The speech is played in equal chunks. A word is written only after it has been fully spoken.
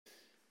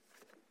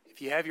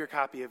If you have your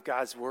copy of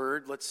God's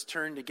Word, let's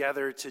turn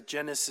together to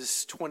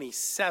Genesis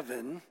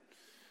 27.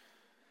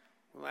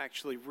 We'll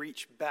actually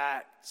reach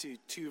back to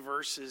 2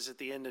 verses at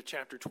the end of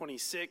chapter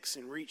 26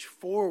 and reach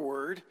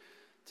forward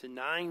to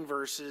 9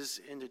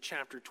 verses into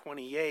chapter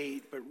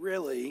 28. But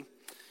really,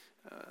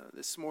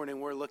 this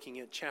morning we're looking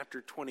at chapter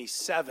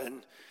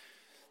 27.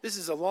 This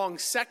is a long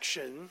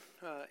section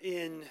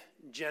in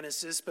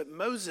Genesis, but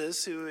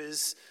Moses, who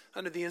is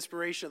under the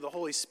inspiration of the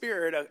Holy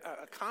Spirit,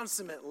 a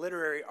consummate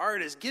literary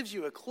artist, gives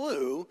you a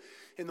clue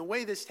in the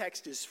way this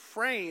text is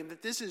framed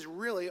that this is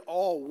really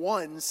all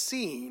one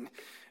scene.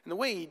 And the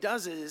way he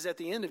does it is at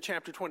the end of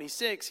chapter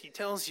 26, he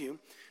tells you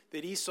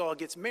that Esau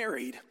gets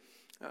married.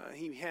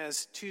 He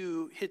has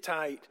 2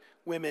 Hittite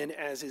women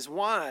as his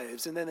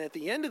wives. And then at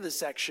the end of the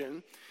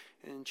section,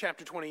 in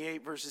chapter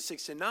 28, verses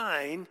 6 to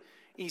 9,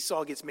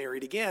 Esau gets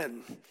married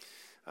again.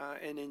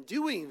 And in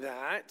doing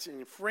that,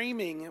 and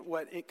framing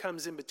what it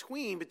comes in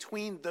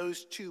between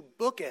those 2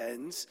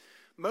 bookends,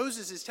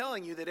 Moses is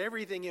telling you that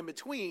everything in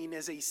between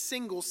is a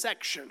single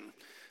section,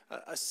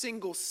 a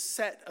single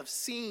set of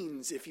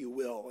scenes, if you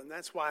will. And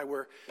that's why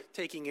we're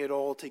taking it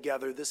all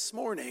together this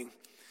morning.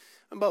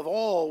 Above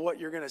all, what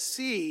you're going to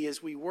see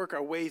as we work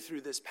our way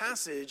through this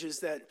passage is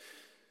that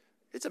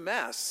it's a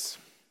mess.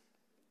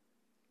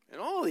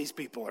 And all these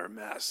people are a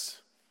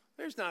mess.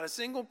 There's not a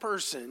single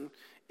person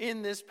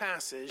in this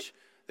passage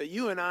that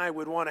you and I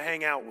would want to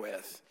hang out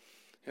with.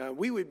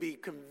 We would be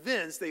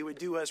convinced they would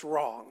do us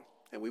wrong,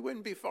 and we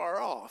wouldn't be far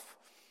off.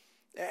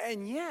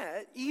 And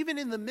yet, even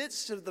in the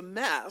midst of the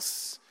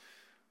mess,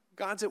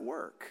 God's at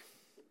work.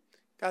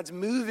 God's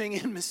moving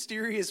in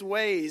mysterious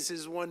ways,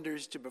 his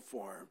wonders to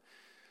perform.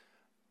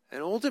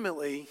 And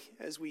ultimately,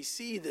 as we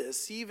see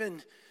this,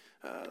 even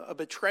a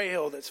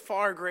betrayal that's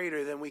far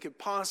greater than we could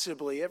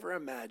possibly ever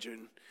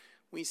imagine,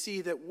 we see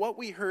that what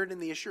we heard in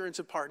the assurance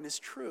of pardon is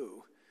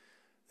true,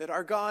 that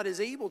our God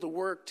is able to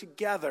work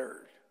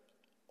together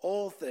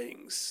all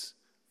things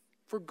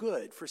for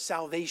good, for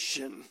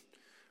salvation,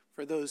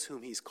 for those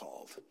whom he's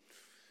called.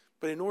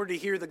 But in order to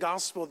hear the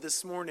gospel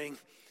this morning,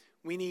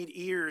 we need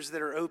ears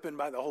that are opened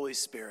by the Holy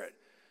Spirit.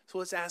 So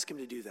let's ask him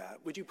to do that.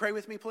 Would you pray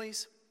with me,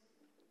 please?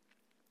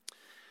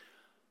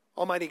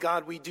 Almighty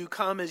God, we do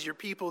come as your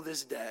people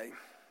this day,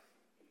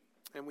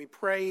 and we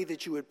pray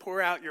that you would pour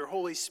out your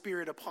Holy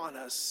Spirit upon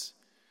us.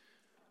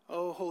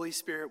 Oh, Holy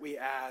Spirit, we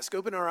ask,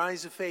 open our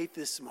eyes of faith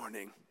this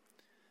morning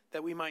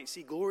that we might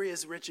see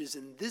glorious riches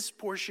in this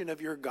portion of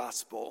your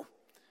gospel.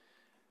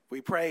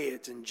 We pray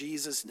it in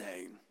Jesus'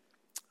 name.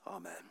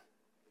 Amen.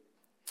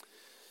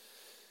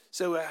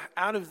 So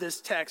out of this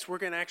text, we're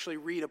going to actually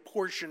read a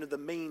portion of the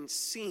main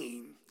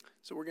scene.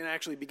 So we're going to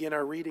actually begin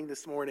our reading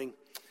this morning,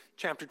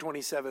 chapter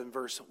 27,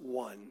 verse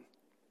 1.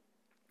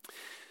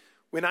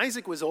 When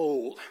Isaac was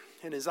old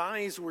and his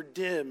eyes were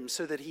dim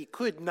so that he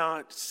could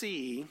not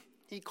see,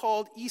 he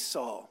called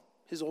Esau,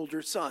 his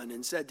older son,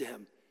 and said to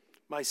him,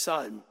 "My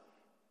son."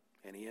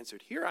 And he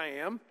answered, "Here I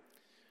am."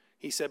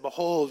 He said,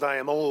 "Behold, I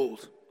am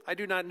old. I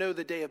do not know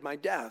the day of my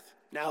death.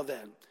 Now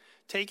then,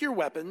 take your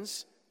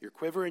weapons, your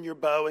quiver and your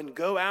bow, and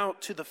go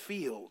out to the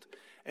field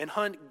and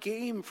hunt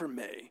game for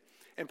me,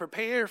 and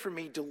prepare for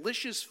me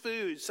delicious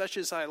food such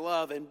as I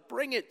love, and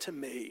bring it to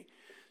me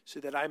so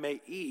that I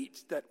may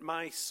eat, that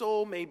my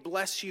soul may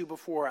bless you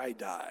before I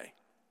die."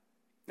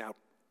 Now,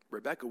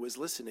 Rebekah was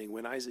listening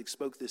when Isaac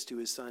spoke this to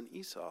his son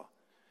Esau.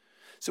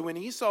 So when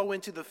Esau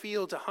went to the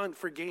field to hunt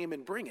for game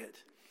and bring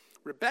it,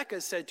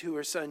 Rebekah said to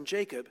her son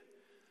Jacob,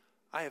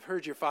 "I have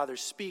heard your father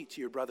speak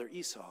to your brother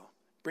Esau.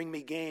 Bring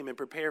me game and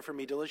prepare for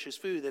me delicious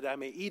food that I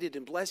may eat it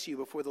and bless you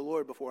before the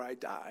Lord before I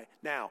die.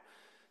 Now,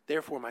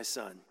 therefore, my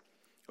son,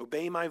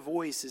 obey my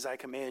voice as I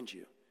command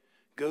you.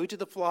 Go to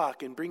the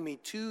flock and bring me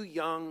 2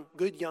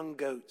 good young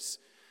goats,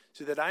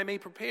 so that I may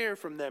prepare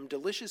from them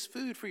delicious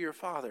food for your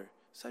father,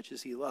 such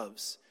as he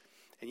loves.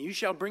 And you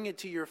shall bring it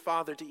to your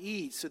father to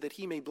eat, so that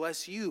he may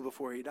bless you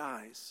before he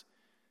dies."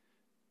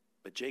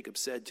 But Jacob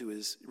said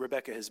to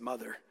Rebekah his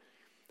mother,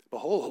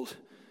 "Behold,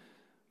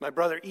 my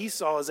brother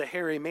Esau is a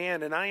hairy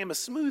man, and I am a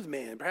smooth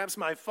man. Perhaps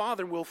my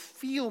father will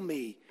feel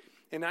me,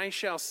 and I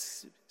shall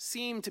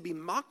seem to be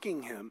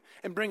mocking him,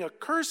 and bring a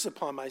curse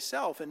upon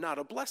myself and not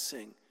a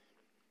blessing."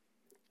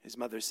 His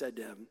mother said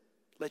to him,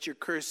 "Let your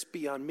curse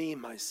be on me,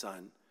 my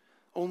son.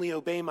 Only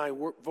obey my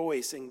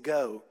voice and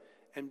go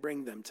and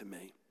bring them to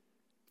me."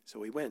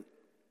 So he went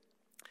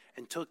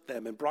and took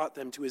them and brought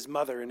them to his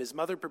mother, and his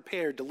mother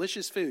prepared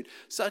delicious food,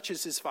 such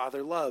as his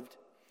father loved.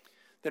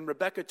 Then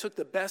Rebekah took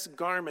the best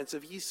garments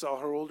of Esau,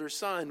 her older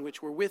son, which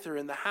were with her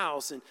in the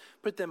house, and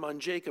put them on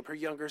Jacob, her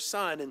younger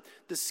son, and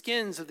the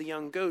skins of the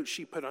young goats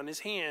she put on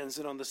his hands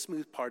and on the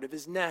smooth part of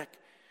his neck.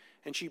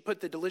 And she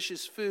put the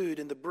delicious food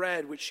and the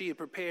bread which she had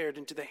prepared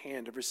into the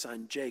hand of her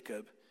son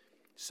Jacob.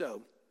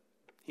 So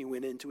he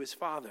went in to his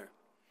father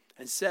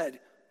and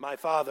said, "My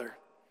father."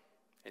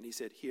 And he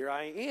said, "Here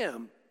I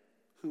am.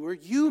 Who are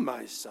you,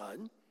 my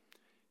son?"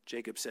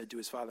 Jacob said to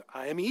his father,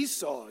 "I am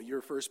Esau,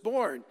 your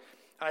firstborn.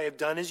 I have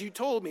done as you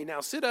told me.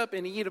 Now sit up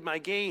and eat of my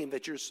game,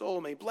 that your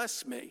soul may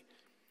bless me."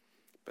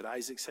 But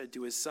Isaac said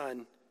to his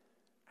son,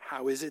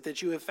 "How is it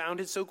that you have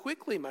found it so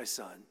quickly, my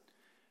son?"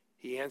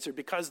 He answered,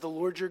 "Because the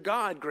Lord your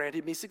God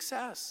granted me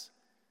success."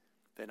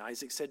 Then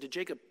Isaac said to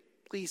Jacob,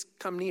 "Please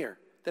come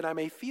near, that I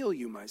may feel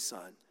you, my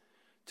son,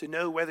 to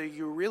know whether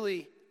you're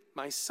really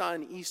my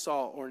son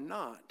Esau or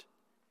not."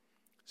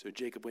 So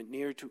Jacob went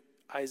near to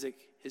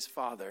Isaac, his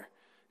father,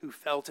 who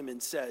felt him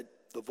and said,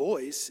 "The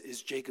voice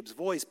is Jacob's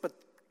voice, but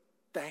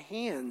the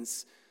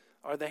hands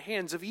are the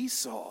hands of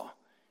Esau."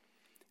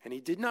 And he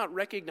did not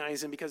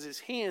recognize him because his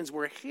hands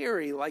were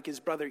hairy like his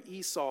brother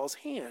Esau's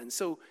hands.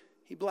 So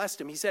he blessed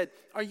him. He said,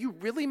 "Are you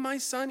really my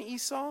son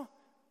Esau?"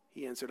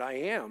 He answered, "I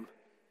am."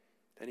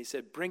 Then he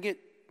said, "Bring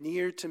it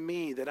near to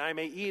me, that I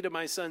may eat of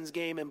my son's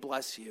game and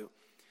bless you."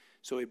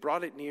 So he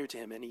brought it near to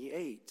him, and he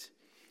ate.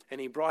 And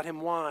he brought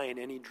him wine,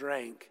 and he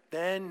drank.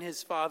 Then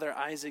his father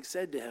Isaac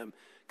said to him,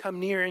 "Come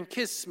near and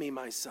kiss me,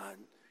 my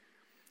son."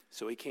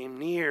 So he came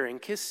near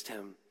and kissed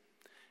him.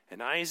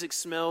 And Isaac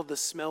smelled the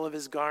smell of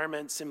his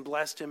garments and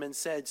blessed him and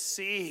said,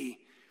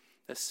 "See,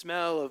 the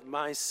smell of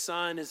my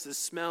son is the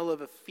smell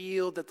of a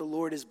field that the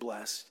Lord has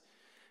blessed.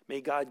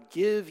 May God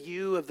give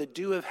you of the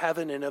dew of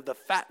heaven and of the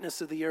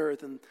fatness of the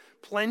earth and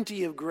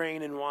plenty of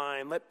grain and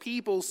wine. Let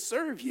people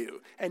serve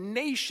you and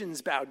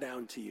nations bow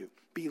down to you.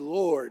 Be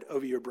Lord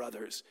over your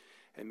brothers.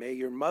 And may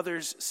your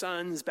mother's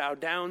sons bow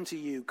down to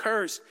you.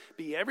 Cursed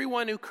be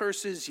everyone who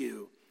curses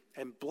you,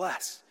 and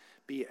blessed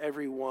be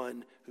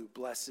everyone who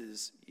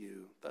blesses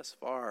you." Thus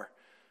far,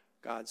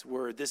 God's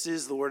word. This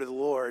is the word of the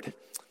Lord.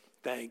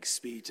 Thanks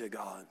be to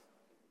God.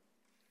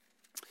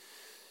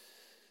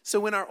 So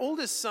when our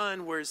oldest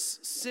son was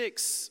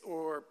 6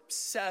 or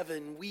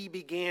 7, we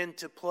began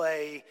to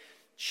play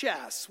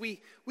chess.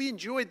 We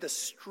enjoyed the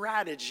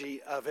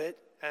strategy of it,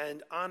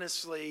 and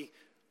honestly,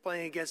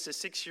 playing against a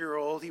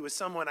 6-year-old, he was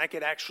someone I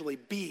could actually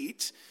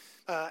beat.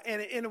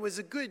 And it was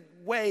a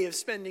good way of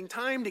spending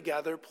time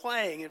together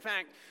playing. In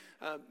fact,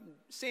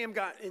 Sam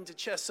got into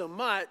chess so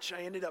much,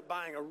 I ended up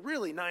buying a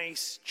really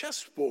nice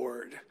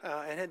chessboard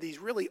and had these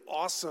really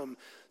awesome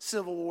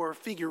Civil War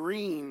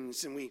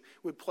figurines, and we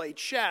would play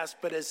chess.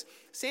 But as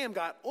Sam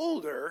got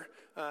older,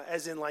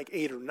 as in like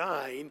 8 or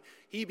 9,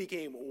 he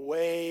became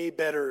way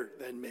better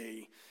than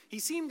me. He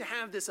seemed to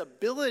have this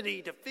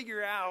ability to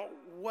figure out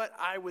what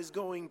I was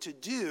going to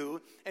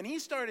do, and he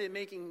started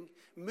making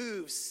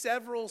moves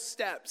several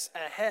steps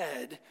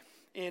ahead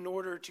in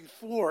order to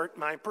thwart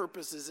my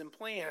purposes and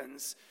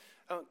plans.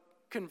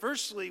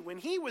 Conversely, when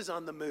he was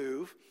on the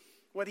move,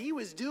 what he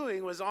was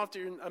doing was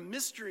often a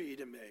mystery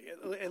to me,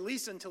 at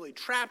least until he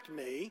trapped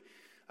me,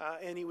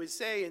 and he would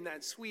say in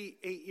that sweet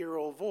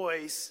 8-year-old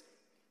voice,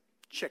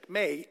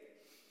 "Checkmate."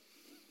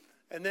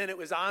 And then it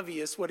was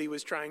obvious what he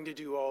was trying to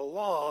do all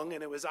along,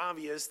 and it was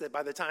obvious that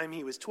by the time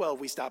he was 12,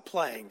 we stopped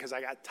playing because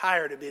I got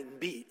tired of being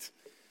beat.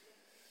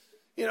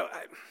 You know,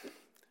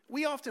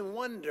 we often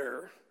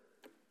wonder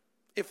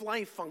if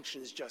life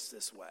functions just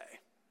this way,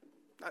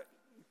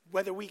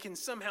 whether we can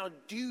somehow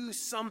do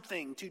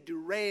something to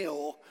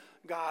derail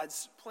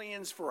God's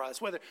plans for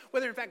us, whether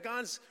in fact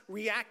God's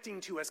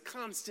reacting to us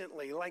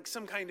constantly like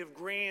some kind of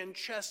grand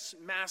chess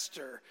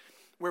master,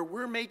 where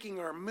we're making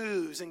our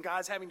moves and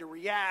God's having to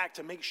react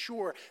to make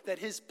sure that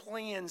his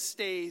plan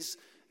stays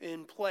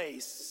in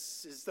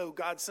place, as though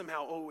God's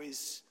somehow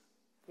always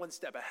one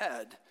step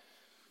ahead.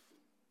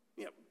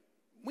 You know,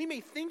 we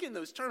may think in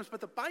those terms, but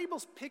the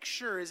Bible's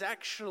picture is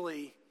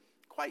actually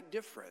quite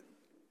different.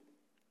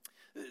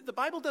 The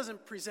Bible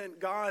doesn't present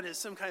God as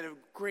some kind of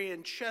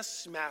grand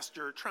chess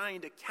master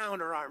trying to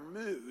counter our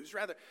moves.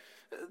 Rather,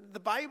 the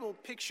Bible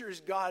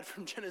pictures God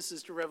from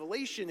Genesis to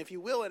Revelation, if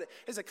you will,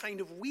 as a kind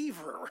of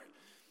weaver,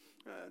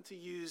 to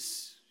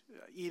use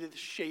Edith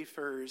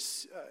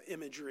Schaefer's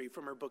imagery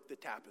from her book, The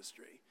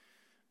Tapestry.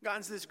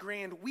 God's this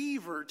grand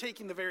weaver,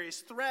 taking the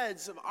various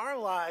threads of our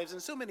lives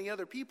and so many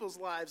other people's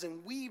lives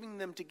and weaving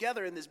them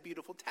together in this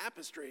beautiful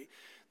tapestry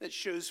that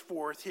shows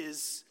forth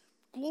his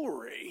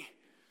glory.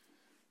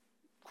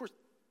 Of course,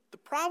 the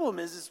problem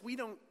is we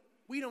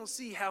don't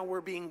see how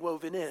we're being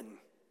woven in.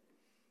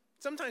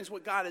 Sometimes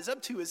what God is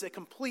up to is a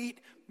complete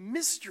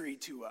mystery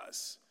to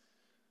us.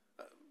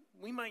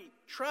 We might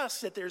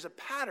trust that there's a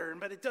pattern,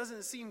 but it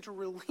doesn't seem to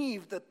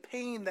relieve the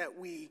pain that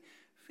we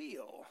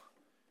feel.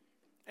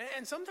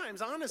 And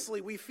sometimes,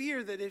 honestly, we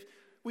fear that if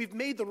we've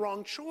made the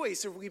wrong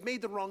choice, or we've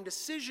made the wrong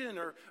decision,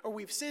 or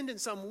we've sinned in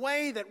some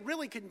way that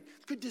really could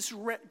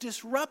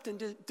disrupt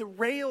and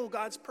derail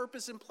God's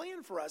purpose and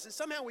plan for us. And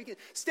somehow we can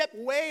step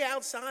way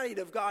outside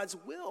of God's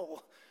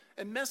will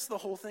and mess the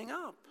whole thing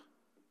up.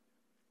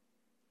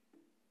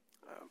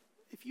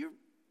 If you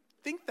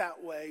think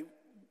that way,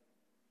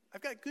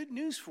 I've got good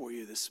news for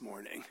you this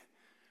morning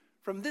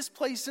from this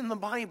place in the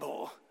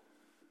Bible.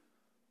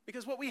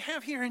 Because what we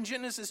have here in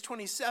Genesis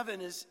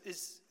 27 is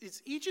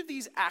each of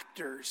these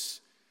actors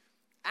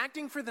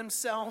acting for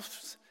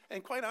themselves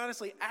and, quite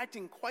honestly,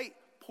 acting quite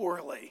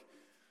poorly.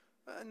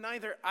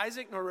 Neither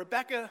Isaac nor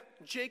Rebekah,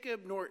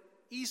 Jacob nor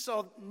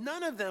Esau,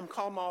 none of them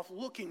come off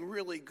looking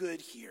really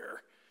good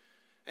here.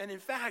 And in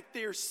fact,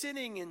 they're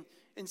sinning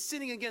and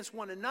sinning against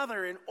one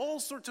another in all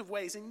sorts of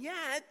ways. And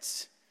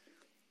yet,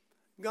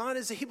 God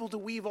is able to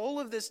weave all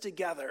of this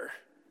together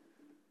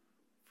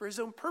for his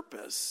own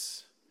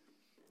purpose,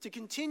 to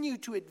continue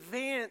to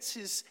advance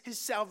his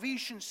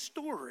salvation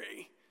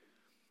story,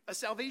 a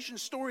salvation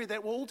story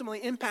that will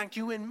ultimately impact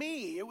you and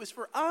me. It was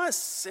for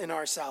us in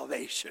our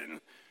salvation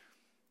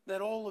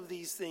that all of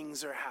these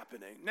things are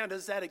happening. Now,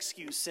 does that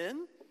excuse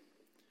sin?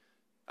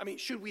 I mean,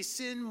 should we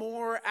sin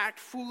more,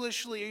 act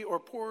foolishly or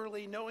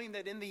poorly, knowing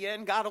that in the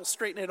end God will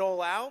straighten it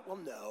all out? Well,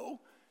 no.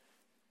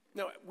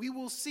 No, we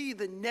will see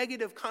the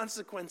negative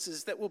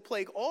consequences that will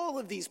plague all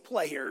of these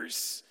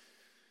players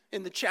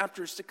in the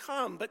chapters to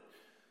come.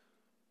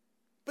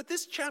 But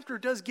this chapter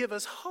does give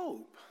us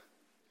hope,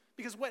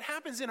 because what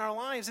happens in our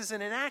lives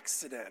isn't an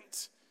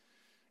accident.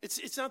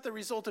 It's not the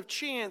result of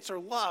chance or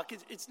luck.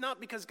 It's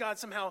not because God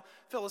somehow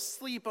fell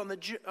asleep on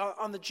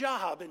the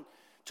job and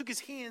took his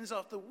hands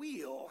off the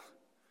wheel.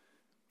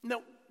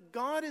 No,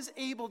 God is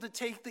able to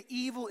take the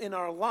evil in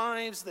our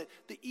lives,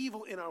 the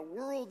evil in our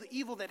world, the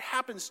evil that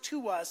happens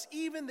to us,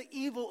 even the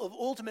evil of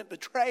ultimate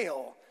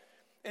betrayal,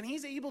 and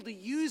he's able to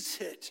use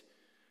it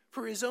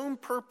for his own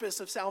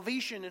purpose of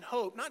salvation and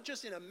hope, not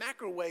just in a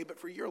macro way, but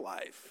for your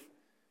life.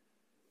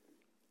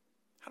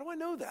 How do I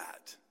know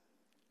that?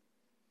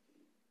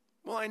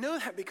 Well, I know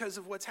that because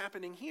of what's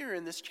happening here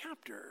in this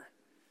chapter.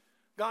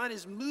 God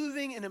is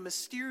moving in a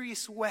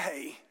mysterious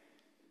way,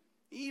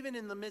 even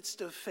in the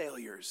midst of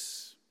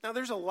failures. Now,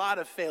 there's a lot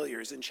of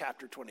failures in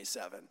chapter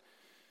 27,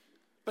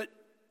 but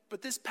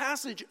this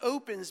passage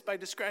opens by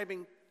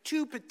describing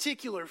two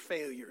particular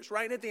failures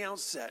right at the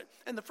outset.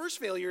 And the first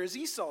failure is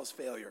Esau's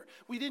failure.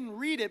 We didn't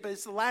read it, but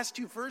it's the last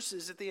two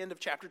verses at the end of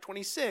chapter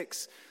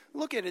 26.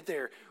 Look at it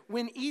there.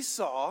 When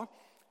Esau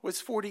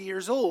was 40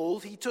 years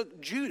old, he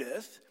took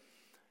Judith,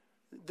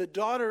 the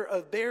daughter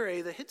of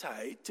Beri the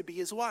Hittite, to be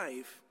his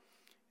wife,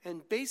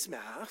 and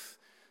Basemath,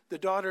 the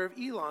daughter of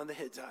Elon the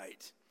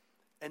Hittite.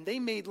 And they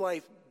made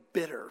life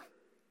bitter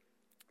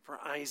for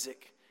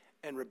Isaac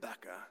and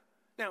Rebekah.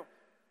 Now,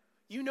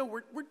 you know,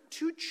 we're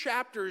 2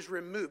 chapters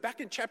removed.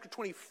 Back in chapter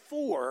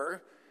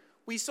 24,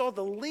 we saw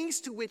the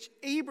lengths to which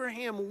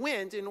Abraham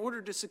went in order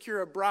to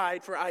secure a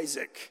bride for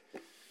Isaac.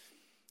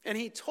 And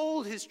he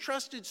told his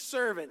trusted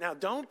servant, now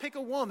don't pick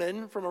a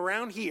woman from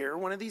around here,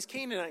 one of these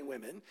Canaanite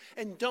women,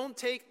 and don't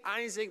take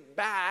Isaac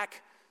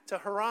back to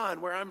Haran,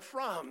 where I'm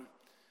from.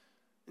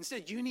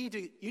 Instead, you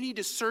need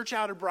to search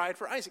out a bride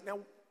for Isaac.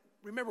 Now,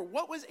 remember,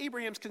 what was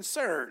Abraham's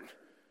concern?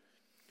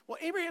 Well,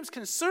 Abraham's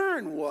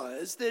concern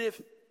was that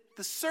if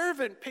the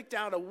servant picked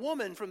out a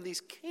woman from these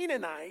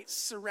Canaanites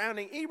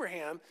surrounding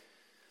Abraham,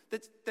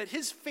 that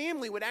his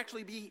family would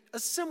actually be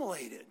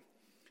assimilated,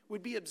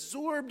 would be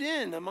absorbed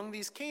in among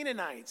these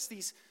Canaanites,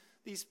 these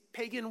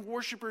pagan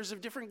worshipers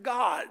of different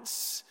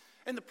gods.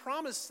 And the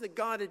promise that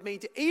God had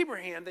made to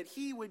Abraham that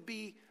he would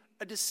be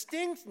a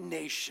distinct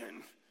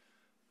nation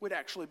would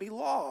actually be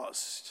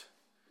lost.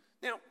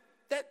 Now,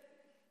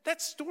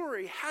 that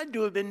story had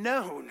to have been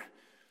known.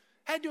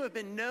 Had to have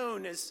been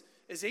known as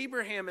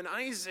Abraham and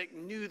Isaac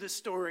knew the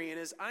story, and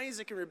as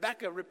Isaac and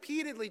Rebekah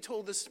repeatedly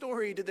told the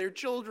story to their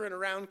children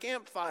around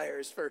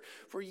campfires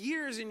for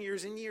years and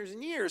years and years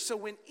and years. So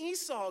when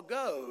Esau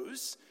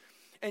goes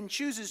and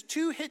chooses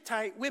 2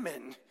 Hittite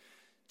women,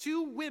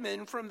 2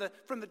 women from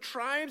the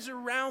tribes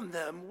around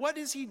them, what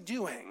is he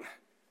doing?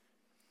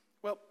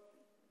 Well,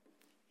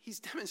 he's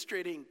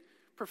demonstrating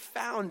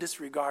profound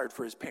disregard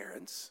for his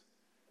parents,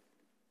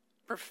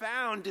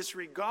 profound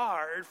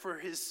disregard for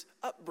his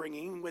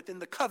upbringing within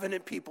the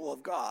covenant people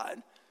of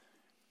God.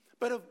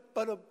 But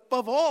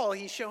above all,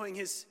 he's showing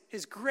his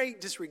great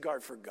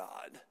disregard for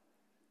God.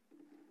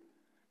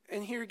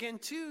 And here again,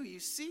 too, you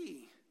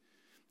see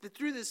that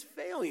through this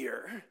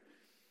failure,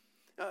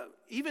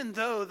 even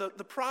though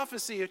the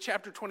prophecy of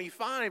chapter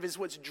 25 is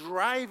what's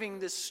driving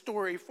this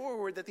story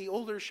forward, that the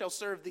older shall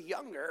serve the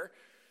younger,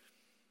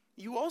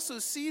 you also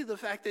see the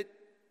fact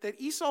that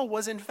Esau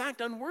was in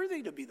fact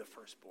unworthy to be the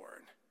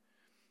firstborn.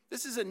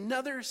 This is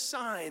another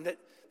sign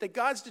that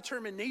God's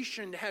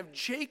determination to have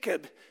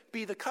Jacob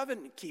be the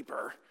covenant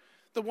keeper,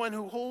 the one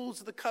who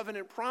holds the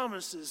covenant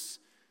promises,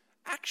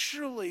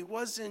 actually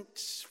wasn't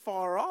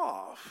far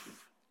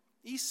off.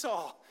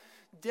 Esau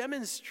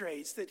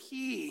demonstrates that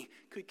he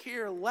could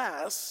care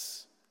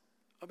less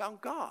about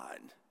God.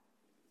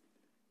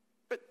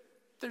 But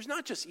there's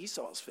not just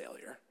Esau's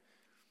failure.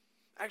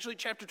 Actually,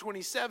 chapter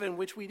 27,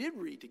 which we did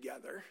read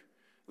together,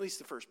 at least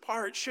the first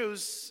part,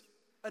 shows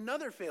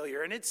another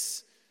failure, and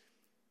it's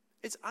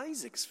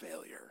Isaac's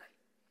failure.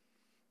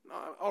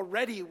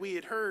 Already we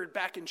had heard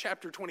back in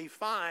chapter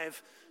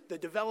 25 the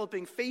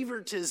developing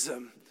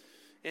favoritism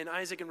in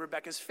Isaac and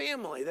Rebekah's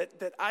family,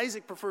 that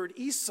Isaac preferred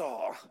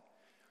Esau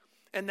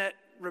and that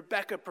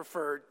Rebekah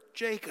preferred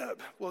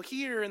Jacob. Well,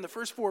 here in the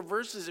first 4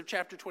 verses of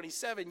chapter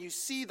 27, you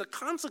see the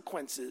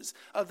consequences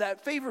of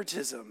that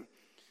favoritism.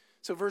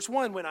 So verse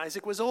 1, when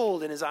Isaac was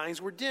old and his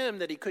eyes were dim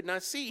that he could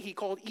not see, he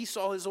called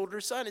Esau his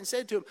older son and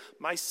said to him,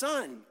 "My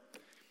son."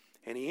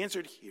 And he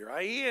answered, "Here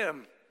I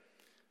am."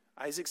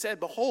 Isaac said,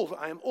 "Behold,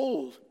 I am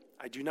old.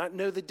 I do not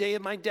know the day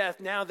of my death.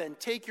 Now then,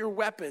 take your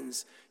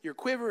weapons, your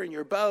quiver and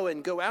your bow,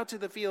 and go out to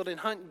the field and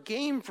hunt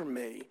game for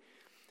me,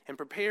 and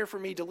prepare for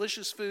me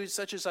delicious food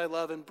such as I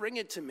love, and bring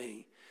it to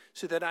me,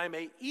 so that I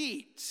may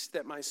eat,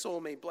 that my soul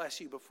may bless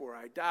you before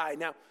I die.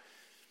 Now,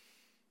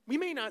 we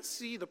may not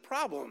see the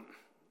problem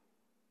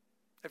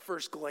at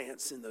first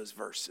glance in those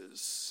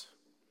verses,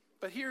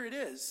 but here it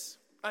is.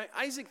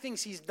 Isaac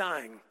thinks he's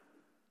dying.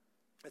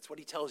 That's what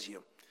he tells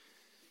you.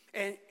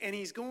 And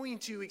he's going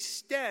to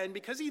extend,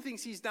 because he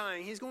thinks he's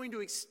dying, he's going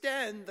to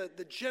extend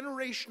the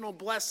generational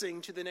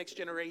blessing to the next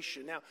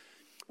generation. Now,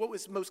 what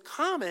was most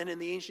common in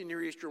the ancient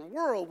Near Eastern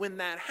world when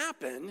that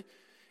happened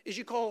is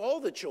you call all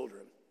the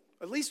children,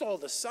 at least all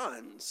the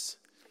sons.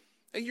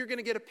 And you're going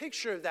to get a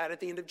picture of that at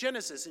the end of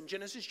Genesis. In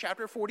Genesis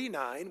chapter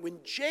 49, when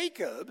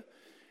Jacob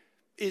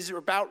is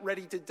about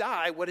ready to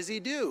die, what does he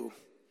do?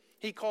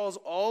 He calls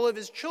all of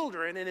his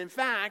children, and in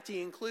fact,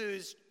 he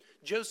includes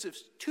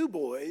Joseph's two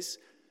boys,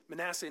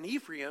 Manasseh and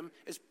Ephraim,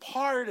 as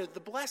part of the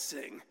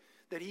blessing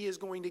that he is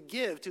going to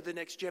give to the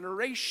next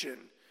generation.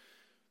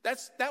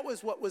 That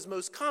was what was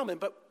most common,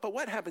 but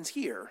what happens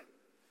here?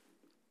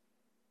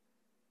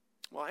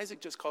 Well,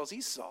 Isaac just calls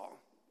Esau.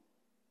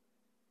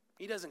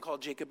 He doesn't call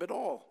Jacob at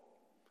all,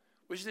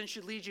 which then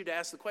should lead you to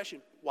ask the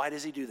question, why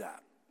does he do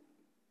that?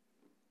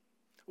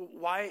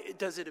 Why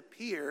does it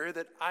appear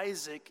that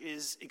Isaac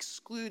is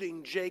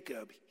excluding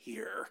Jacob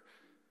here?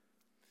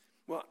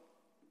 Well,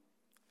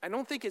 I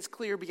don't think it's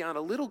clear beyond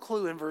a little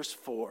clue in verse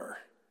 4.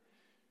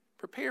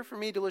 Prepare for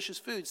me delicious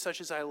food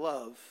such as I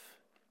love,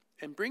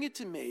 and bring it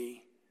to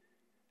me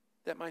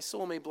that my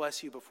soul may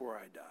bless you before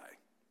I die.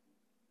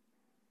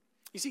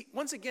 You see,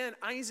 once again,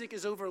 Isaac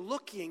is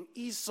overlooking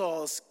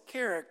Esau's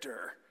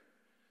character.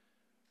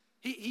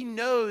 He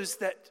knows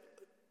that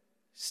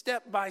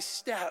step by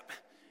step,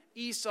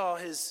 Esau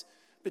has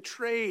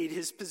betrayed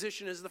his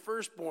position as the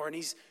firstborn.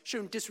 He's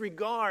shown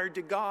disregard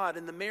to God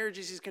in the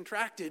marriages he's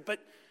contracted. But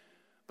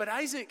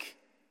Isaac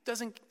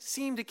doesn't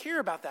seem to care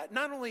about that.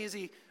 Not only is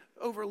he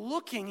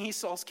overlooking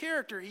Esau's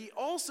character, he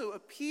also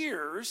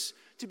appears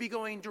to be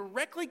going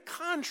directly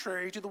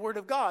contrary to the word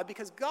of God,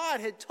 because God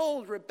had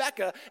told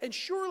Rebekah, and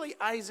surely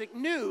Isaac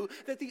knew,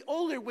 that the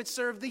older would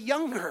serve the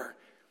younger,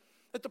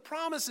 that the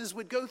promises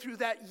would go through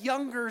that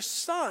younger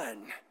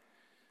son.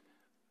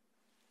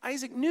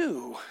 Isaac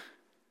knew,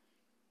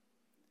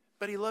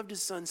 but he loved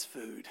his son's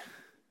food.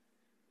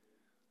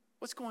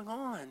 What's going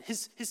on?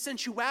 His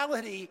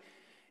sensuality,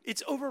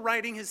 it's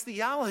overriding his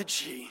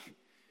theology.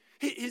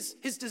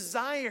 His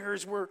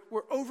desires were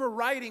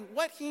overriding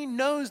what he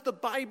knows the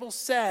Bible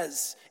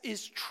says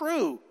is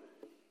true.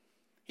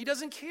 He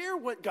doesn't care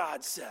what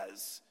God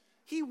says.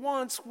 He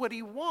wants what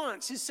he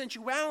wants. His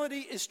sensuality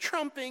is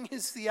trumping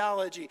his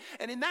theology.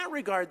 And in that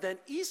regard, then,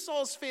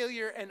 Esau's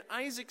failure and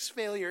Isaac's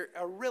failure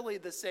are really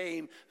the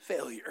same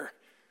failure.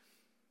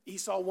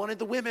 Esau wanted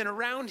the women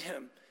around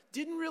him,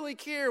 didn't really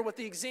care what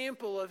the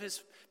example of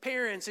his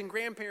parents and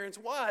grandparents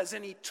was,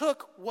 and he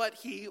took what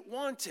he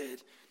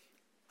wanted.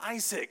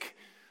 Isaac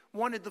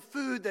wanted the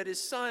food that his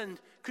son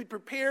could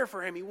prepare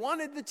for him. He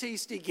wanted the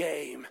tasty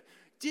game.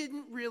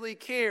 Didn't really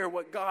care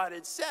what God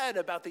had said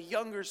about the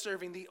younger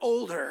serving the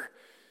older.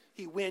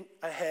 He went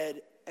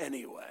ahead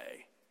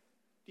anyway.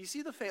 Do you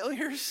see the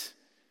failures?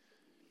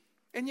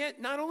 And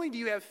yet, not only do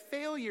you have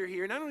failure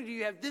here, not only do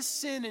you have this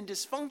sin and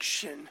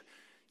dysfunction,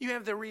 you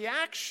have the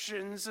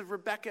reactions of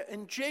Rebekah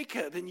and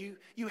Jacob, and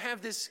you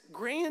have this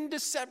grand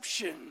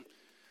deception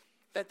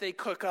that they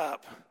cook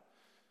up.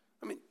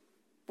 I mean,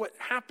 what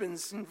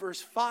happens in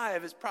verse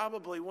 5 is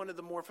probably one of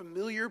the more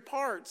familiar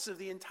parts of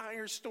the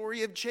entire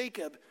story of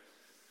Jacob.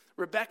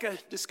 Rebekah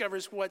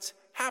discovers what's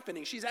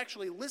happening. She's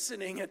actually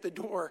listening at the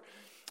door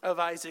of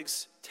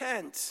Isaac's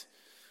tent.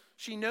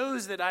 She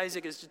knows that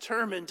Isaac is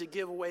determined to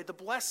give away the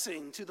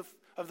blessing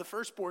of the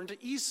firstborn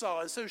to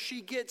Esau, and so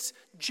she gets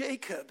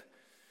Jacob.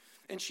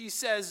 And she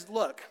says,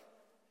 look,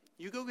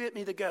 you go get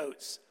me the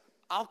goats.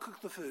 I'll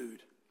cook the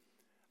food.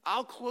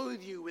 I'll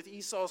clothe you with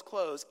Esau's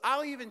clothes.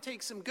 I'll even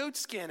take some goat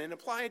skin and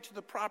apply it to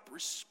the proper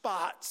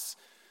spots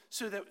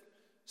so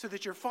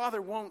that your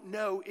father won't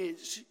know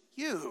it's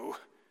you.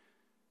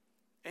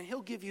 And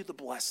he'll give you the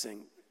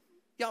blessing.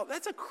 Y'all,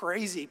 that's a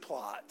crazy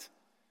plot.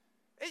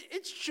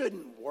 It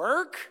shouldn't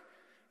work.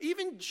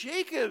 Even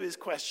Jacob is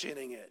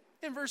questioning it.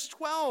 In verse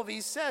 12,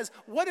 he says,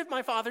 what if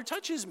my father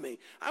touches me?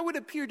 I would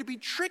appear to be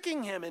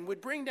tricking him and would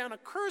bring down a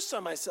curse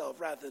on myself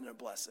rather than a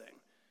blessing.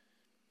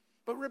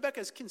 But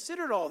Rebekah's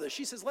considered all this.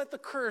 She says, let the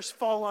curse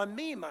fall on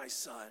me, my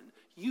son.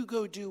 You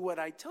go do what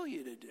I tell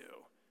you to do.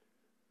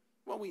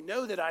 Well, we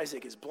know that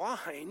Isaac is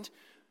blind.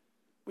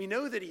 We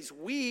know that he's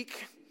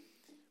weak.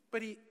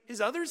 But his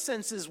other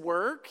senses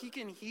work. He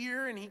can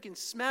hear and he can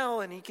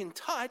smell and he can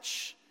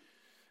touch.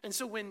 And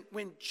so when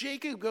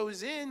Jacob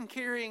goes in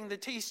carrying the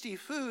tasty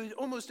food,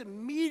 almost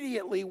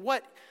immediately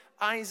what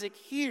Isaac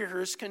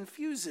hears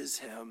confuses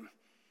him.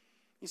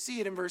 You see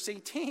it in verse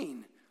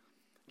 18.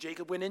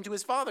 Jacob went into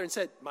his father and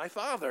said, my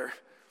father.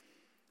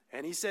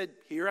 And he said,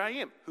 here I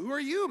am. Who are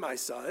you, my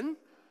son?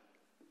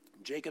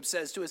 Jacob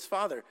says to his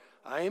father,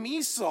 I am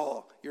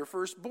Esau, your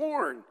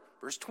firstborn.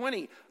 Verse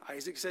 20,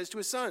 Isaac says to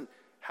his son,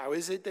 how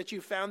is it that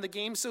you found the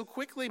game so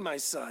quickly, my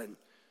son?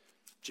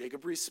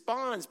 Jacob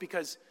responds,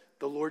 because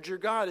the Lord your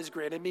God has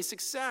granted me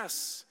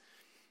success.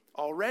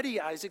 Already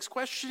Isaac's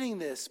questioning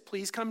this.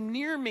 Please come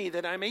near me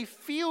that I may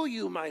feel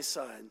you, my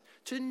son,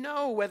 to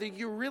know whether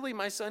you're really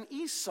my son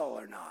Esau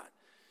or not.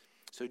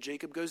 So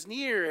Jacob goes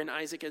near, and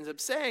Isaac ends up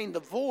saying, the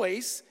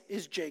voice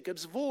is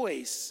Jacob's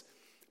voice,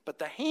 but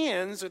the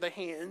hands are the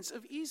hands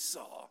of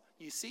Esau.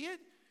 You see it?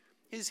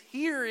 His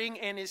hearing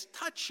and his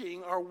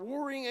touching are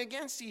warring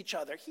against each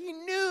other. He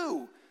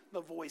knew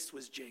the voice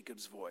was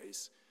Jacob's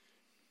voice,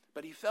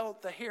 but he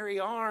felt the hairy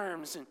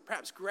arms and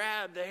perhaps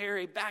grabbed the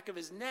hairy back of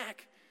his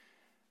neck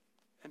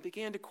and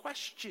began to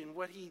question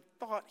what he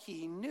thought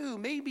he knew.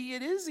 Maybe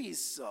it is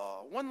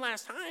Esau. One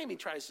last time he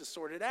tries to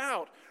sort it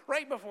out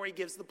right before he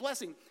gives the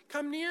blessing.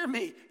 Come near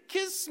me,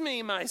 kiss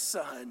me, my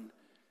son.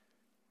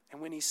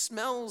 And when he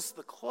smells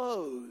the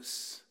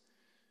clothes,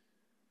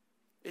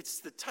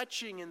 it's the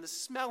touching and the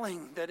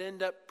smelling that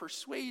end up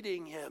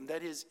persuading him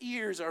that his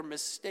ears are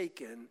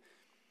mistaken.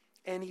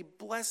 And he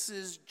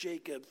blesses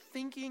Jacob,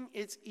 thinking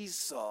it's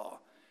Esau.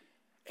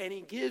 And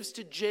he gives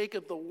to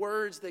Jacob the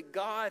words that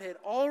God had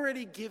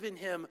already given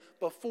him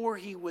before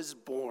he was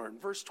born.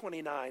 Verse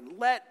 29,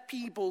 let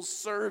peoples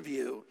serve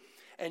you,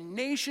 and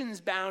nations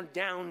bow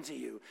down to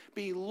you.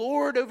 Be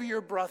Lord over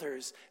your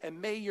brothers,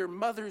 and may your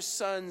mother's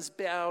sons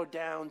bow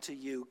down to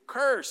you.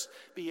 Cursed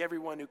be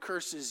everyone who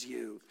curses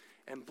you,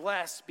 and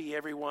blessed be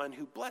everyone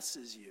who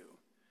blesses you.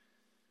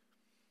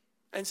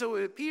 And so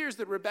it appears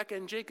that Rebekah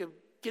and Jacob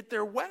get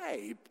their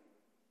way.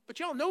 But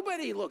y'all,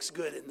 nobody looks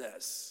good in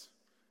this.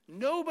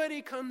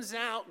 Nobody comes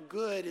out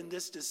good in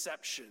this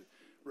deception.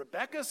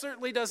 Rebekah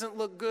certainly doesn't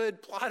look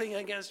good plotting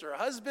against her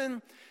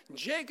husband.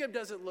 Jacob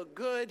doesn't look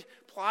good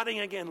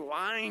plotting again,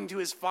 lying to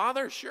his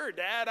father. Sure,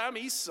 Dad, I'm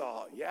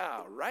Esau.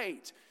 Yeah,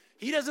 right.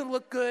 He doesn't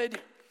look good,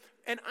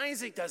 and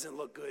Isaac doesn't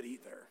look good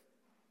either.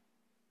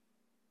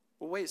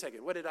 Well, wait a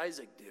second. What did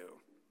Isaac do?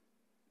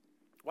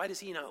 Why does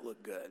he not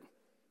look good?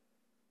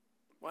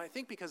 Well, I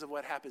think because of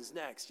what happens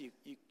next, you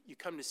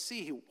come to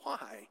see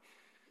why.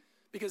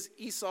 Because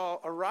Esau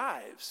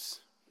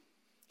arrives.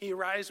 He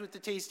arrives with the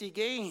tasty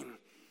game.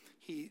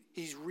 He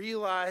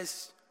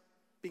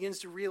begins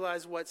to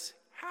realize what's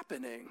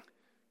happening.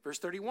 Verse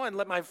 31,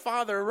 let my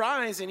father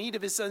arise and eat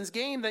of his son's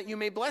game that you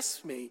may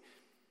bless me.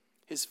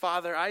 His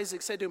father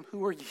Isaac said to him,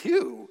 who are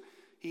you?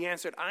 He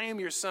answered, I am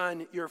your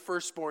son, your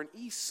firstborn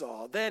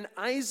Esau. Then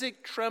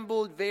Isaac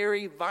trembled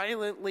very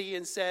violently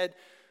and said,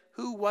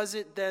 who was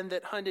it then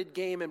that hunted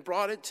game and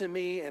brought it to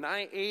me? And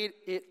I ate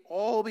it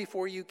all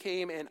before you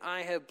came, and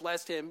I have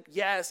blessed him.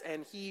 Yes,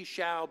 and he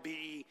shall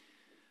be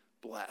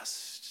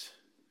blessed.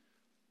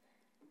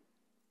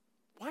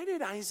 Why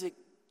did Isaac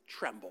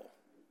tremble?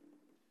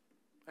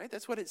 Right?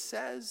 That's what it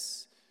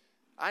says.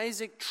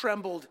 Isaac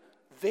trembled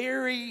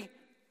very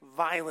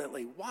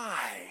violently.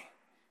 Why?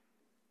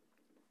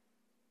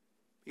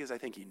 Because I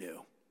think he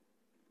knew.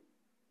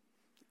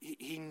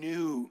 He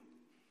knew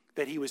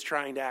that he was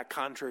trying to act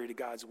contrary to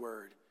God's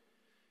word.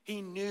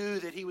 He knew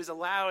that he was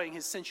allowing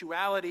his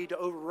sensuality to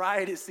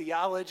override his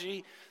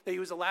theology, that he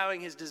was allowing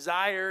his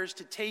desires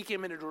to take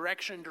him in a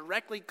direction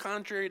directly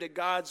contrary to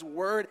God's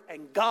word,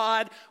 and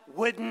God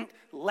wouldn't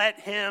let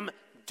him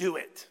do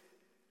it.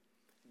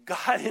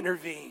 God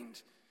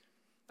intervened.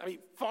 I mean,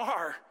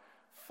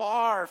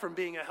 far from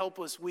being a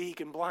helpless, weak,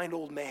 and blind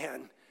old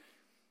man,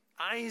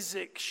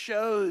 Isaac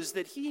shows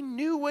that he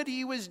knew what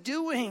he was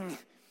doing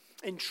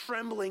and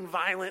trembling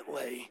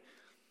violently.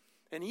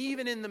 And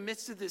even in the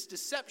midst of this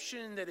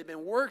deception that had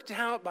been worked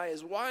out by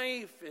his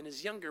wife and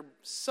his younger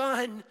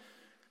son,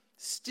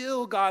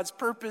 still God's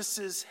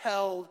purposes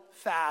held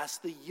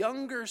fast. The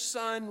younger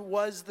son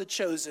was the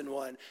chosen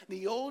one.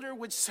 The older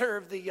would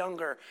serve the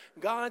younger.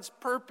 God's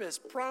purpose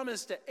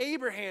promised to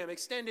Abraham,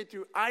 extended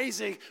through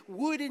Isaac,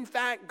 would in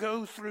fact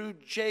go through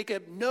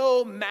Jacob,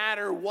 no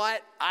matter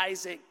what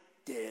Isaac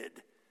did.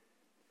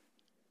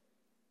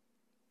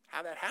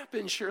 How that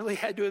happened surely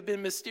had to have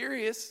been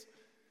mysterious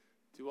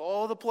to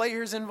all the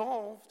players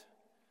involved.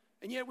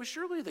 And yet it was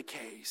surely the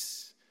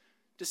case.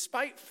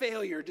 Despite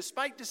failure,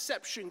 despite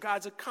deception,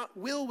 God's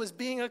will was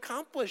being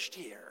accomplished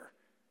here.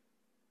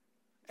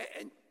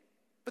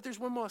 But there's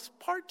one more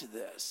part to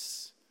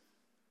this.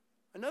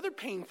 Another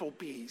painful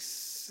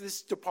piece,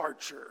 this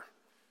departure.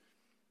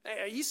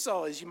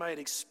 Esau, as you might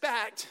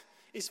expect,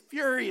 is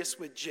furious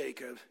with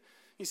Jacob.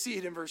 You see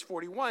it in verse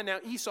 41. Now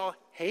Esau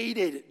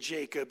hated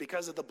Jacob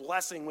because of the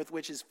blessing with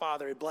which his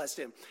father had blessed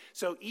him.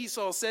 So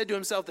Esau said to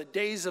himself, the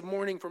days of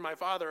mourning for my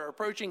father are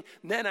approaching,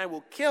 then I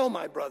will kill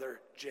my brother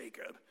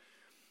Jacob.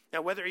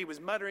 Now whether he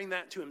was muttering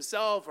that to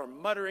himself or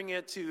muttering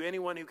it to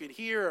anyone who could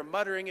hear or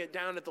muttering it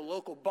down at the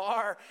local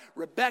bar,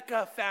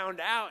 Rebekah found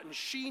out, and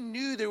she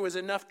knew there was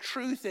enough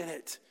truth in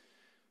it.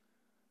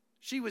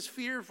 She was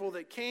fearful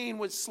that Cain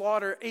would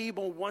slaughter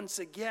Abel once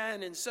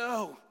again, and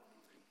so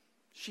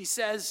she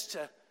says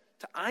to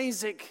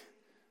Isaac,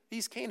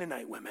 these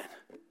Canaanite women,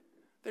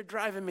 they're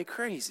driving me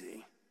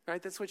crazy. Right?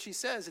 That's what she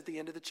says at the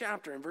end of the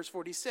chapter in verse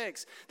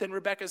 46. Then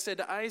Rebekah said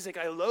to Isaac,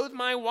 I loathe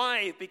my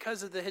wife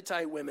because of the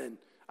Hittite women,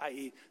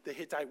 i.e. the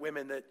Hittite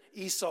women that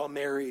Esau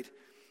married.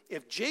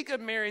 If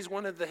Jacob marries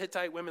one of the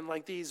Hittite women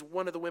like these,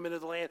 one of the women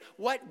of the land,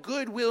 what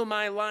good will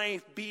my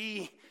life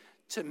be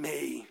to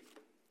me?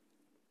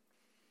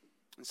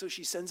 And so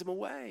she sends him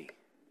away.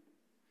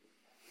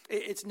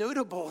 It's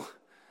notable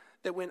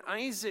that when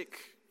Isaac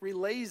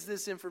relays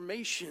this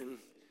information,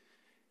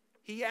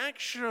 he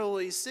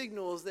actually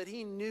signals that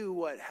he knew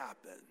what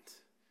happened.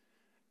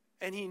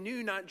 And he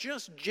knew not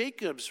just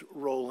Jacob's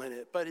role in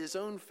it, but his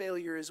own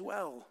failure as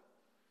well.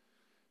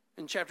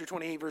 In chapter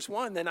 28, verse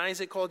 1, then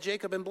Isaac called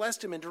Jacob and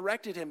blessed him and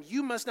directed him,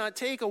 you must not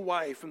take a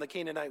wife from the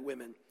Canaanite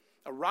women.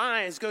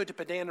 Arise, go to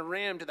Padan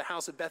Aram to the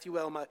house of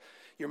Bethuel,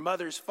 your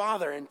mother's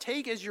father, and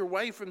take as your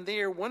wife from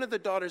there one of the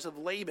daughters of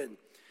Laban,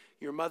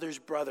 your mother's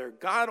brother.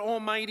 God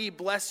Almighty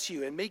bless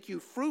you and make you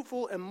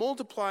fruitful and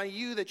multiply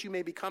you that you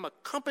may become a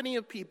company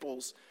of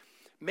peoples.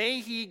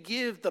 May he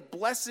give the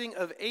blessing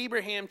of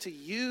Abraham to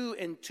you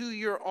and to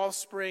your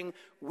offspring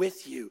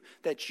with you,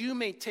 that you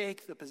may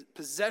take the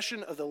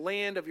possession of the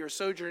land of your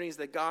sojournings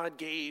that God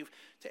gave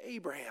to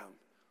Abraham.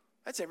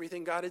 That's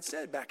everything God had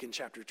said back in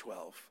chapter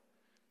 12.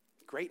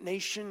 Great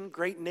nation,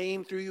 great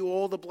name through you.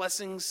 All the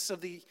blessings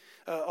of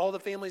all the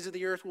families of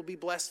the earth will be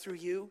blessed through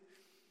you.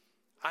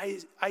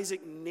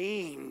 Isaac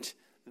named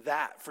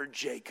that for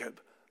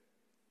Jacob.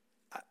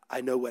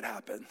 I know what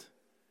happened.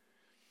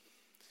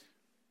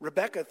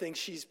 Rebecca thinks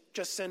she's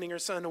just sending her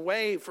son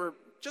away for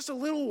just a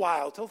little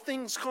while till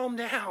things calm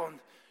down.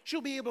 She'll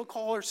be able to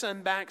call her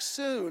son back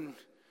soon.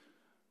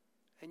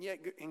 And yet,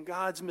 in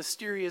God's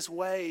mysterious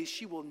way,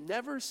 she will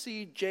never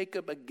see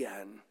Jacob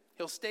again.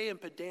 He'll stay in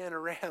Padan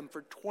Aram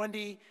for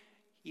 20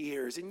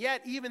 years. And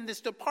yet, even the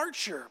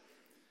departure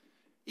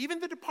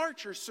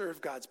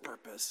served God's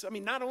purpose. I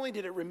mean, not only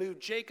did it remove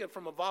Jacob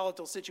from a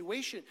volatile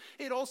situation,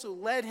 it also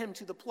led him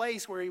to the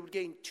place where he would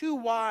gain 2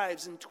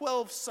 wives and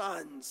 12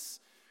 sons.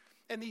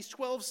 And these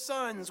 12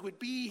 sons would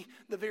be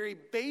the very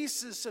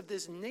basis of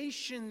this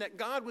nation that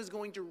God was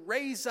going to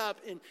raise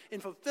up in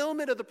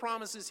fulfillment of the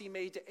promises he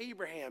made to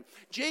Abraham.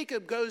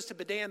 Jacob goes to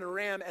Padan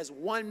Aram as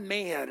one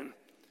man.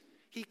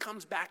 He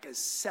comes back as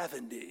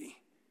 70.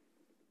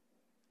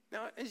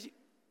 Now,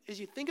 as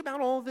you think about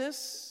all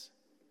this,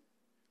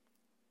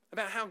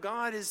 about how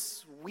God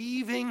is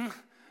weaving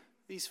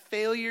these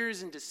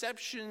failures and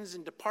deceptions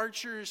and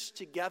departures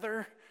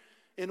together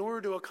in order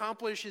to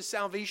accomplish his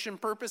salvation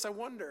purpose, I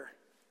wonder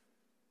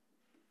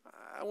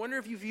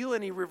if you feel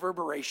any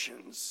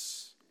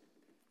reverberations.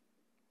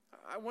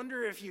 I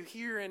wonder if you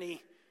hear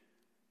any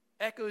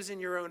echoes in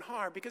your own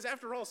heart, because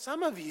after all,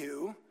 some of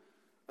you,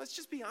 let's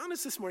just be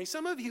honest this morning,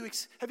 some of you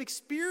have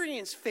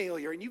experienced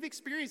failure, and you've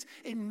experienced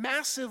in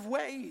massive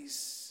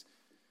ways.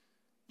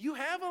 You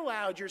have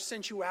allowed your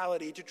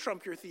sensuality to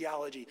trump your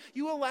theology.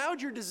 You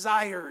allowed your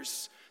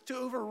desires to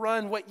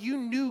overrun what you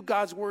knew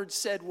God's word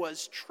said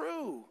was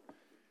true.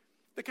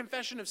 The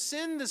confession of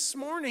sin this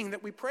morning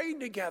that we prayed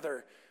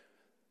together,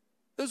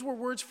 those were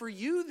words for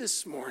you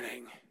this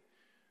morning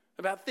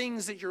about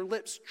things that your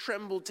lips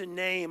trembled to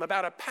name,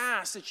 about a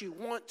past that you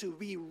want to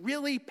be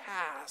really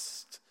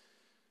past.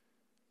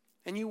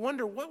 And you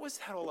wonder, what was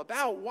that all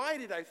about? Why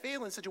did I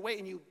fail in such a way?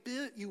 And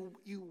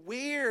you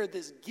wear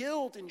this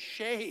guilt and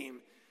shame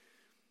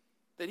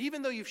that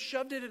even though you've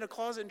shoved it in a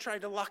closet and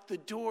tried to lock the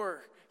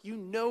door, you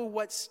know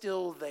what's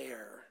still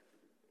there.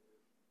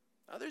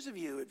 Others of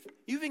you,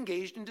 you've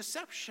engaged in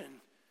deception.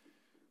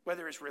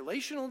 Whether it's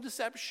relational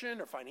deception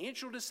or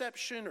financial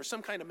deception or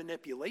some kind of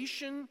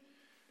manipulation,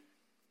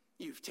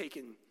 you've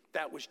taken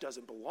that which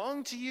doesn't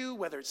belong to you,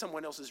 whether it's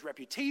someone else's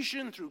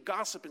reputation through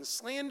gossip and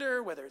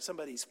slander, whether it's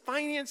somebody's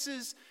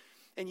finances,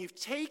 and you've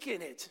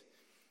taken it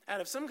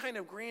out of some kind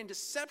of grand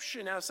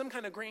deception, out of some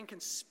kind of grand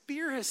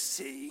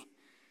conspiracy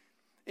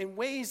in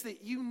ways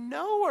that you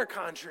know are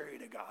contrary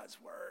to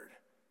God's word.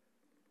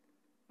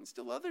 And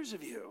still others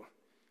of you,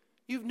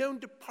 you've known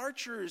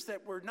departures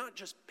that were not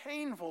just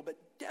painful, but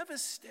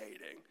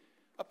devastating.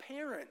 A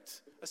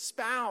parent, a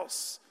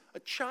spouse, a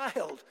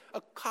child,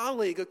 a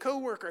colleague, a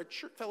coworker,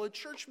 a fellow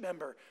church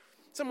member,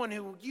 someone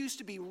who used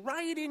to be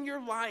right in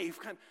your life,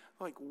 kind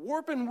of like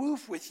warp and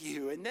woof with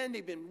you, and then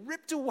they've been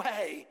ripped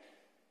away.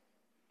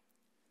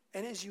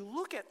 And as you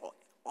look at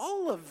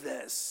all of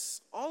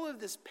this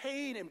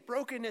pain and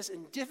brokenness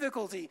and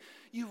difficulty,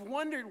 you've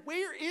wondered,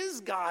 where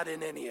is God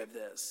in any of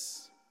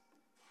this?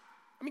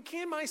 I mean,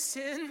 can my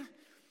sin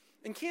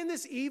and can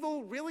this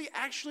evil really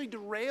actually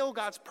derail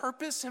God's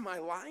purpose in my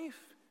life?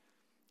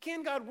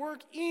 Can God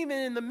work even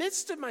in the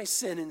midst of my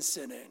sin and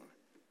sinning?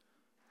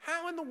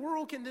 How in the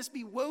world can this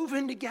be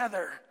woven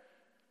together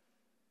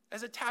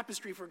as a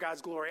tapestry for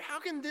God's glory? How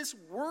can this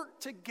work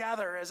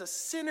together as a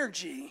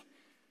synergy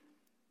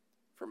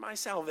for my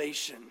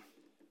salvation?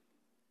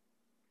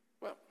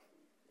 Well,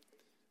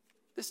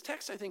 this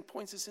text, I think,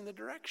 points us in the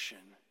direction.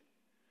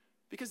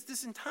 Because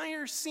this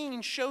entire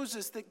scene shows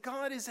us that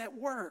God is at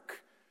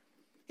work.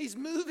 He's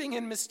moving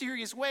in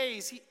mysterious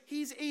ways.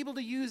 He's able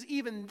to use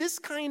even this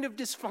kind of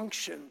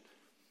dysfunction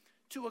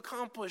to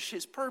accomplish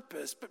his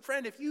purpose. But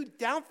friend, if you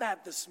doubt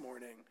that this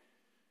morning,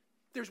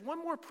 there's one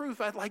more proof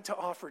I'd like to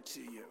offer to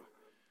you.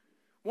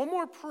 One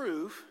more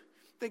proof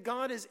that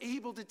God is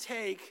able to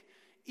take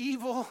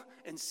evil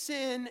and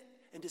sin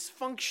and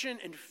dysfunction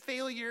and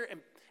failure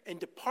and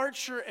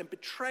departure and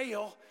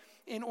betrayal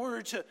in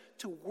order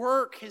to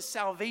work his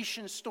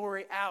salvation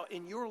story out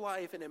in your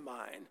life and in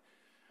mine.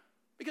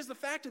 Because the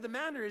fact of the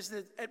matter is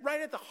that right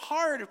at the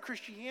heart of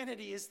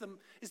Christianity is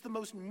the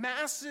most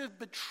massive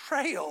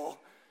betrayal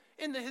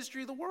in the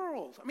history of the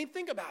world. I mean,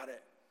 think about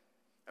it.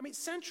 I mean,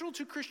 central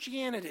to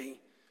Christianity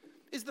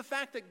is the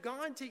fact that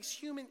God takes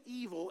human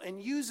evil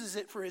and uses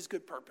it for his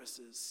good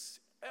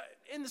purposes.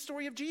 In the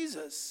story of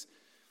Jesus,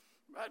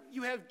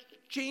 you have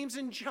James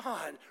and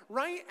John.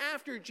 Right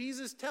after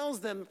Jesus tells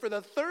them for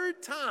the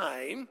third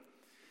time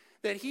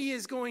that he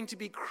is going to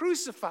be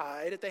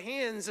crucified at the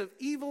hands of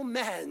evil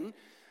men,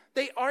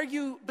 they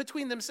argue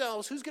between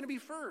themselves who's going to be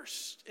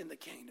first in the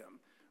kingdom.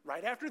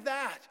 Right after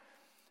that,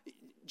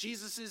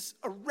 Jesus is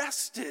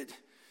arrested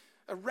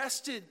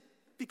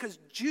because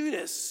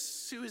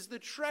Judas, who is the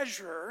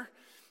treasurer,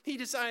 he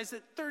decides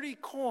that 30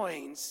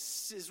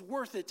 coins is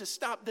worth it to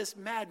stop this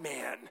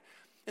madman.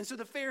 And so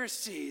the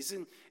Pharisees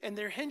and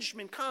their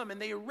henchmen come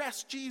and they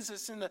arrest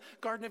Jesus in the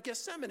Garden of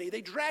Gethsemane.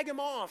 They drag him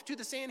off to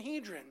the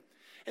Sanhedrin.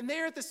 And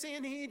there at the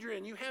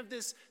Sanhedrin, you have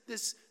this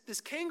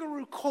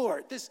kangaroo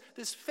court, this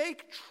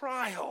fake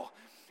trial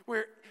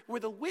where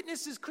the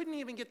witnesses couldn't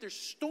even get their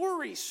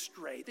story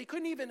straight. They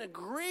couldn't even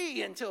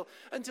agree until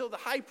the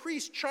high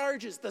priest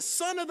charges the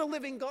Son of the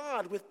living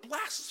God with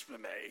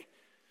blasphemy.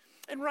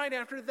 And right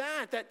after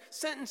that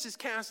sentence is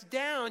cast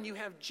down. You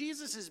have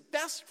Jesus'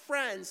 best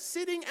friend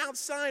sitting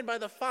outside by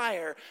the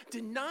fire,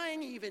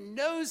 denying he even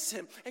knows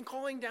him and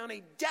calling down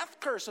a death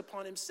curse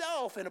upon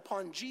himself and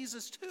upon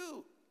Jesus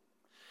too.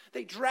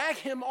 They drag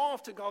him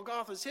off to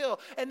Golgotha's hill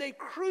and they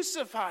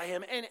crucify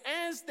him. And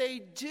as they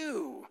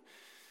do,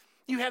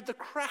 you have the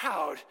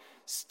crowd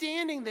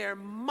standing there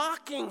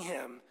mocking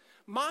him,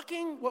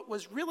 mocking what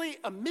was really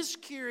a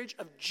miscarriage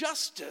of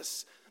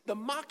justice, the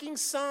mocking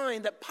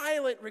sign that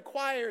Pilate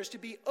requires to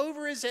be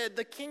over his head,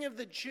 the King of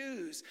the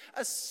Jews,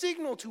 a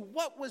signal to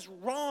what was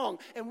wrong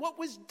and what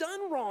was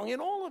done wrong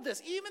in all of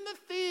this. Even the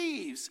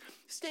thieves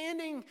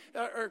standing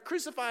or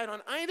crucified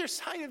on either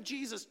side of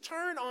Jesus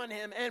turn on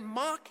him and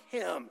mock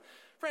him.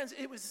 Friends,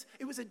 it was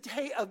a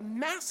day of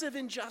massive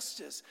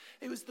injustice.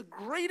 It was the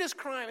greatest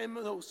crime and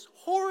the most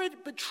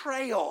horrid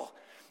betrayal.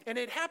 And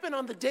it happened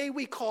on the day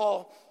we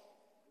call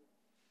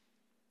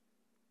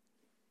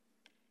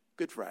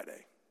Good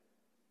Friday.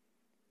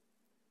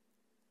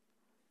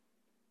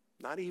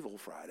 Not Evil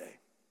Friday,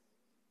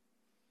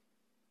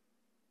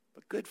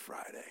 but Good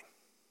Friday.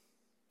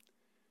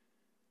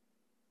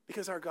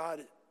 Because our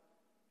God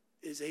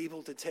is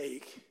able to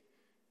take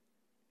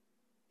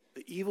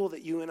the evil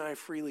that you and I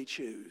freely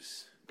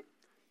choose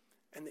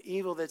and the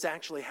evil that's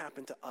actually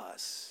happened to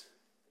us,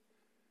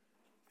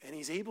 and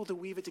he's able to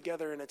weave it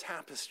together in a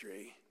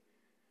tapestry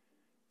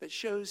that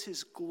shows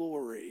his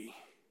glory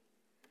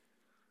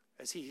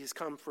as he has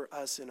come for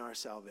us in our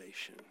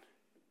salvation.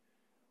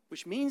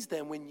 Which means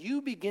then when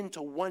you begin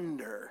to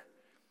wonder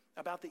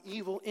about the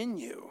evil in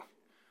you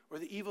or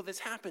the evil that's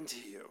happened to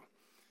you,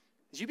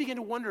 as you begin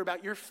to wonder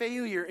about your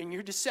failure and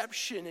your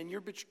deception and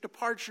your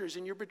departures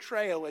and your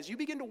betrayal, as you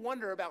begin to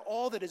wonder about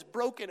all that is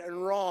broken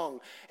and wrong,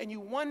 and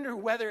you wonder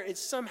whether it's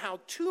somehow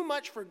too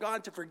much for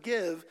God to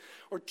forgive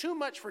or too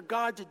much for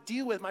God to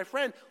deal with, my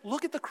friend,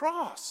 look at the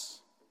cross.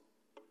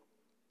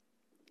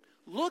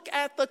 Look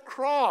at the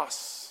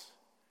cross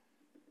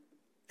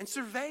and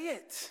survey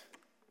it.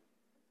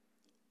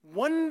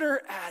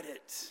 Wonder at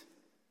it.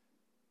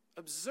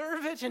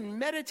 Observe it and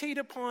meditate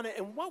upon it.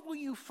 And what will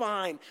you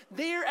find?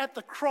 There at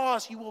the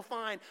cross, you will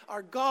find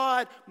our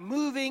God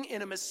moving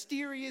in a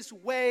mysterious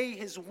way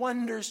his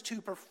wonders to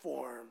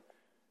perform.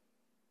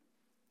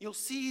 You'll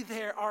see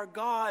there our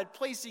God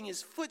placing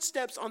his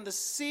footsteps on the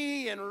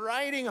sea and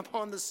riding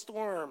upon the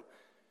storm.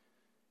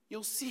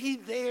 You'll see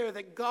there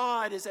that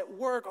God is at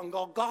work on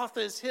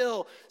Golgotha's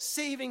hill,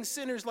 saving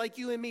sinners like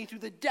you and me through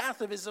the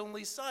death of his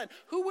only Son.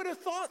 Who would have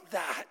thought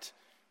that?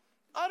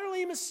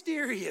 Utterly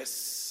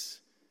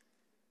mysterious,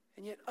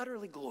 and yet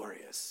utterly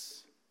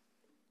glorious.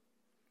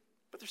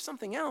 But there's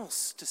something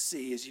else to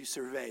see as you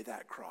survey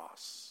that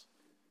cross.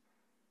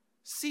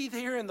 See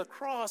there in the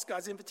cross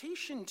God's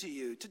invitation to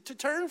you to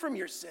turn from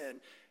your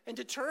sin and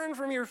to turn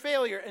from your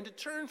failure and to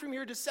turn from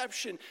your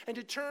deception and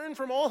to turn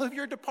from all of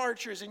your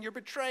departures and your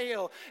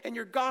betrayal and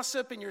your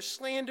gossip and your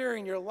slander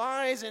and your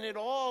lies and it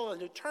all,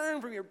 and to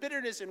turn from your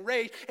bitterness and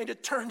rage and to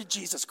turn to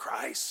Jesus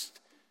Christ.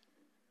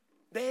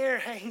 There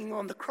hanging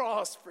on the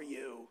cross for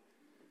you,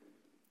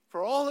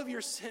 for all of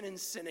your sin and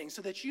sinning,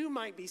 so that you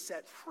might be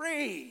set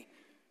free.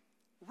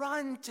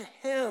 Run to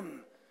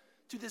him,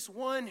 to this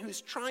one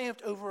who's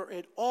triumphed over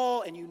it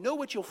all, and you know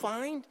what you'll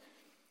find?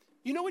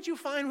 You know what you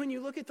find when you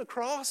look at the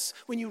cross?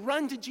 When you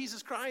run to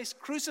Jesus Christ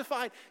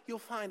crucified, you'll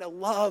find a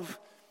love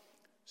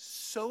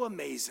so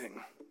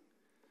amazing,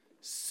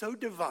 so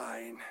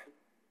divine,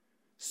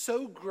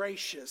 so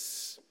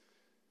gracious,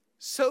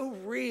 so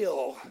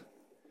real,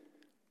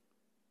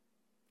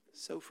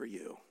 so for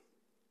you.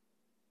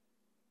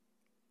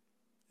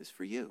 It's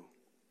for you.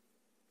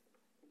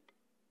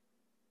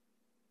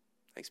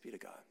 Thanks be to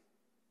God.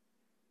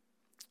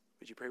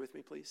 Would you pray with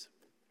me, please?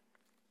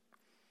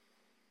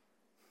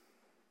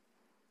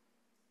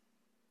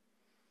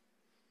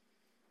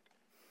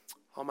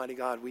 Almighty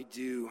God, we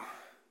do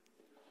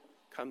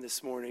come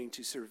this morning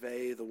to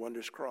survey the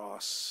wondrous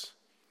cross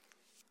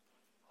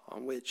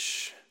on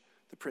which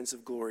the Prince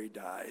of Glory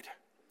died.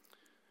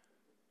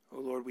 Oh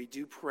Lord, we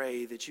do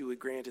pray that you would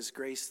grant us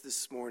grace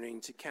this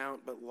morning to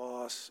count but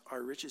loss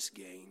our richest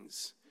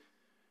gains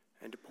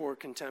and to pour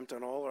contempt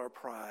on all our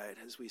pride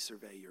as we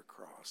survey your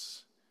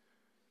cross.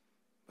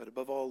 But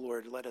above all,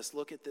 Lord, let us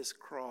look at this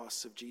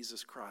cross of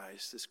Jesus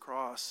Christ, this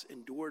cross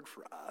endured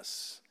for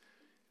us,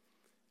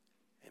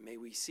 and may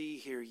we see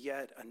here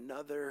yet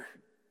another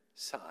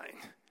sign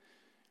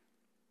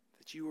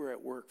that you are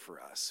at work for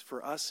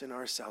us in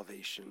our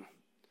salvation,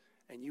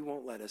 and you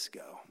won't let us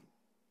go.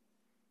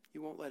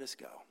 You won't let us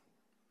go.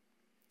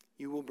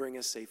 You will bring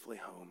us safely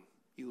home.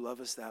 You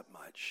love us that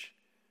much.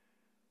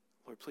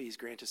 Lord, please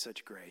grant us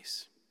such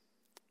grace.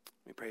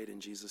 We pray it in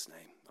Jesus'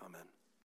 name. Amen.